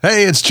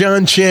Hey, it's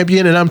Jon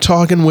Champion, and I'm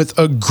talking with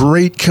a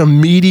great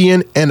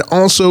comedian and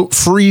also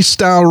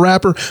freestyle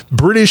rapper.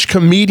 British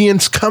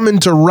comedians coming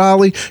to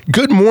Raleigh.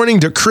 Good morning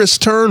to Chris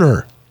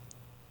Turner.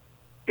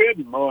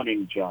 Good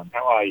morning, John.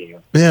 How are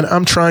you? Man,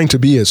 I'm trying to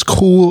be as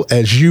cool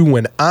as you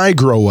when I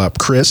grow up,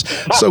 Chris.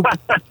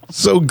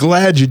 So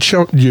glad you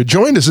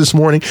joined us this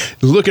morning.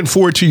 Looking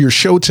forward to your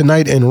show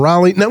tonight in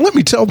Raleigh. Now, let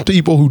me tell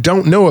people who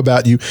don't know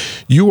about you,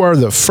 you are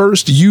the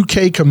first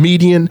UK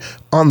comedian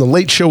on The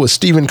Late Show with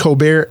Stephen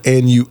Colbert,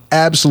 and you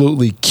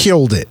absolutely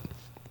killed it.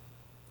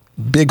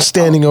 Big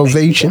standing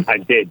ovation. I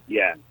did,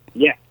 yeah.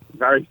 Yeah,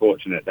 very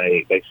fortunate.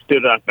 They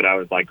stood up, and I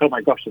was like, oh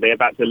my gosh, are they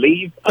about to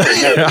leave? Oh,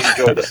 no, they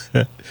enjoyed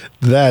it.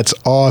 That's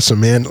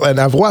awesome, man. And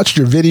I've watched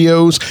your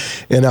videos,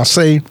 and I'll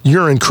say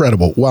you're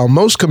incredible. While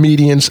most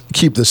comedians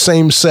keep the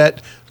same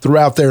set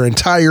throughout their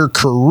entire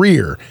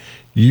career,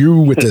 you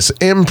with this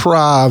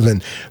improv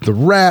and the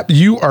rap,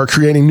 you are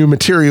creating new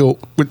material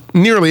with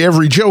nearly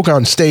every joke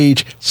on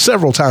stage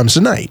several times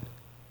a night.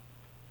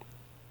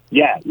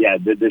 Yeah.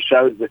 The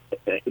show,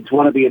 it's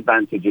one of the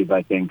advantages,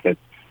 I think.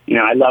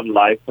 I love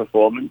live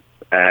performance,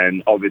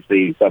 and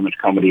obviously so much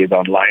comedy is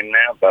online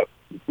now, but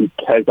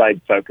because I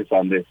focus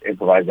on this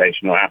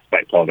improvisational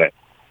aspect of it,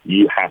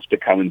 you have to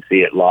come and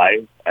see it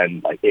live,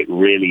 and it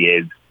really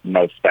is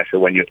most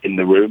special when you're in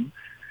the room.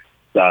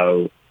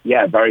 So,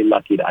 yeah, very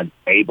lucky that I'm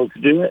able to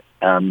do it.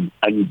 I'm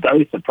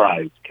very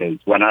surprised because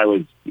when I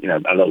was,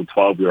 a little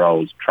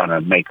 12-year-old trying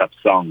to make up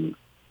songs,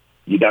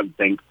 you don't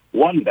think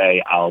one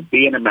day I'll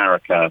be in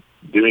America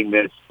doing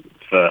this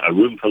for a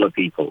room full of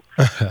people.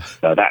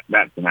 So that's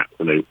an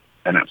absolute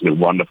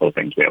wonderful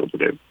thing to be able to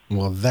do.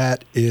 Well,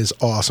 that is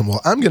awesome. Well,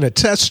 I'm going to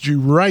test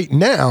you right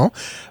now.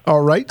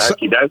 All right.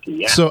 Okie dokie,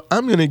 yeah. So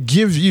I'm going to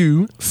give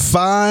you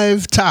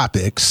 5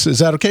 topics. Is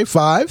that okay?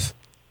 5?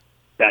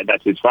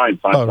 That is fine.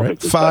 5 All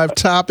right. 5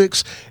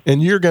 topics,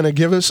 and you're going to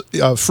give us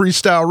a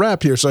freestyle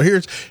rap here. So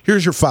here's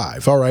your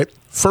 5. All right.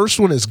 First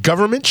one is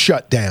government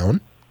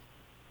shutdown.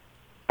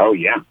 Oh,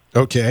 yeah.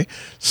 Okay.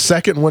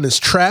 Second one is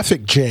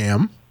traffic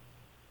jam.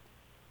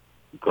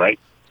 Great.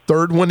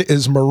 Third one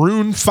is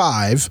Maroon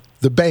 5,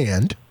 the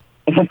band.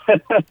 Blast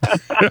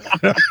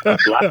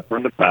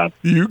from the past.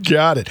 You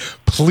got it.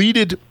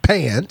 Pleated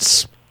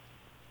pants.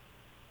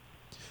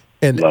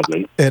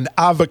 Lovely. And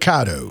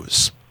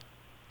avocados.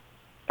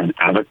 And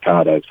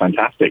avocados.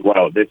 Fantastic.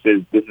 Well, this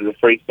is a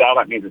freestyle.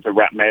 That means it's a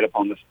rap made up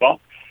on the spot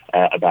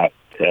about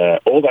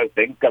all those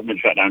things: government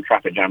shutdown,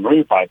 traffic jam,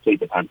 Maroon 5,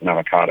 pleated pants, and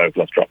avocados.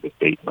 Let's drop this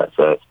beat. Let's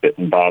spit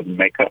some bars and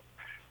make up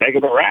a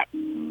rap.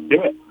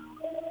 Do it.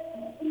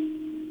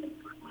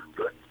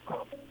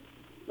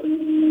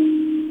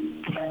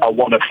 I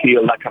want to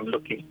feel like I'm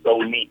looking so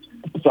neat,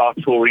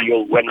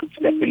 sartorial when I'm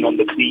stepping on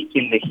the beat.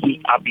 In the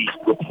heat, I be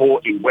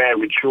reporting,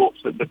 wearing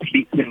shorts with the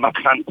pleats in my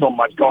pants. Oh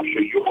my gosh,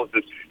 are yours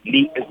as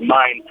neat as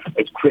mine,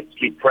 as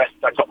crisply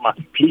pressed? I got my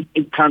pleats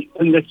in pants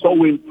and they're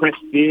so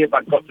impressive.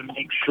 I got to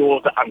make sure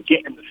that I'm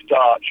getting the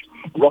starch,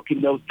 rocking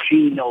those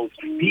chinos.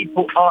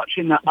 People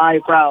arching their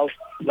eyebrows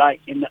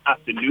like in the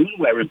afternoon,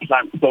 wearing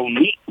plants so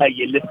neat. Are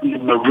you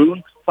listening,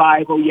 Maroon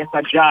 5? Oh yes,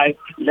 I jive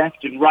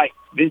left and right.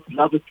 This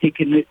love is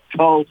taking its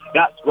toll.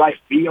 That's right,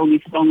 the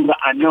only song that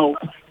I know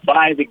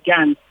by the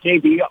gang. They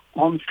be up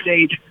on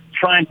stage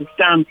trying to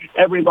stand.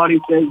 Everybody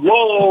says,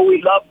 whoa,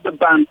 we love the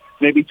band.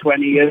 Maybe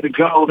 20 years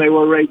ago, they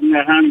were raising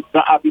their hands,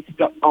 but I'll be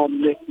stuck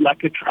on this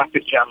like a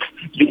traffic jam.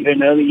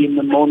 Leaving early in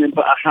the morning,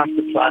 but I have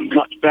to plan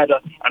much better.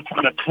 I'm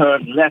trying to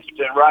turn left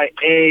and right.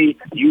 Hey,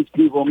 use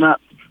Google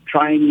Maps.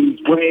 Try and use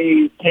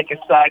Waze. Take a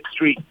side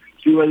street.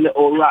 Do a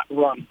little rat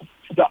run.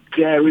 Stuck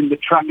there in the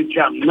traffic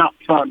jam, not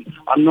fun.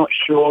 I'm not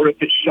sure if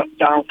it's shut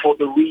down for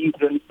the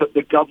reasons, but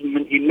the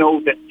government,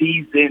 they're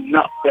seizing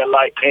up. They're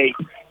like, hey,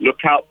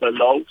 look out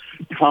below.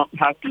 Can't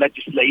pass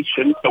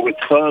legislation, so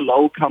it's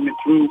furlough coming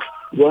through.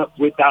 Work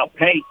without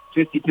pay.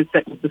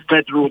 50% of the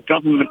federal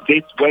government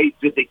this way.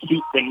 Do they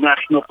keep the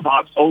national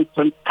parks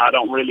open? I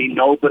don't really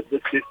know, but the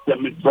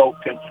system is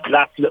broken.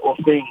 Last little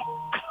thing.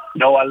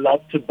 No, I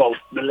love to boast.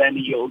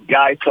 Millennial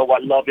guy, so I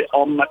love it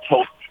on my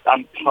toast.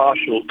 I'm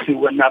partial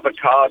to an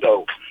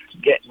avocado.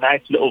 Get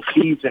nice little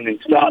seasoning,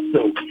 start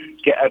to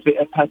get a bit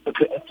of pepper,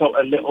 bit of salt,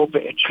 a little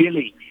bit of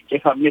chili.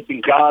 If I'm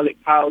missing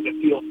garlic powder,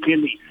 feel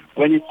silly.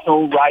 When it's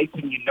so ripe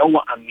and you know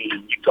what I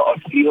mean, you got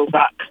to feel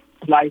that.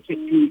 Slice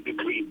it 2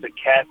 degrees, but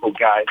careful,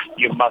 guys.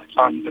 You must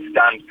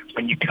understand,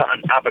 when you cut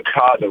an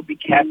avocado, be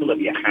careful of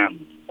your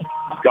hands.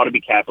 You've got to be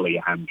careful of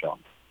your hands, John.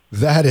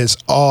 That is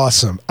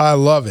awesome. I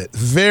love it.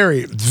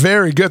 Very,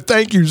 very good.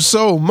 Thank you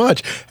so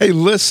much. Hey,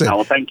 listen. Oh,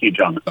 well, thank you,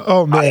 John.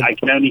 Oh, man. I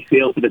can only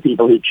feel for the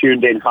people who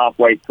tuned in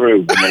halfway through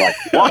and they're like,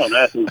 what on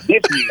earth is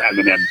this new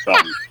Eminem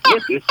song?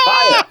 This is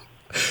fire.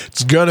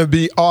 It's going to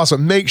be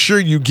awesome. Make sure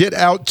you get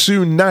out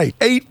tonight,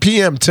 8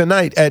 p.m.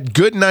 tonight at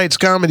Goodnights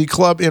Comedy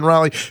Club in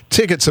Raleigh.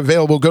 Tickets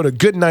available. Go to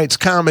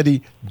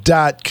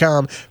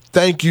goodnightscomedy.com.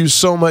 Thank you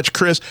so much,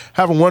 Chris.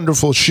 Have a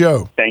wonderful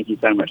show. Thank you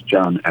so much,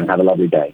 John, and have a lovely day.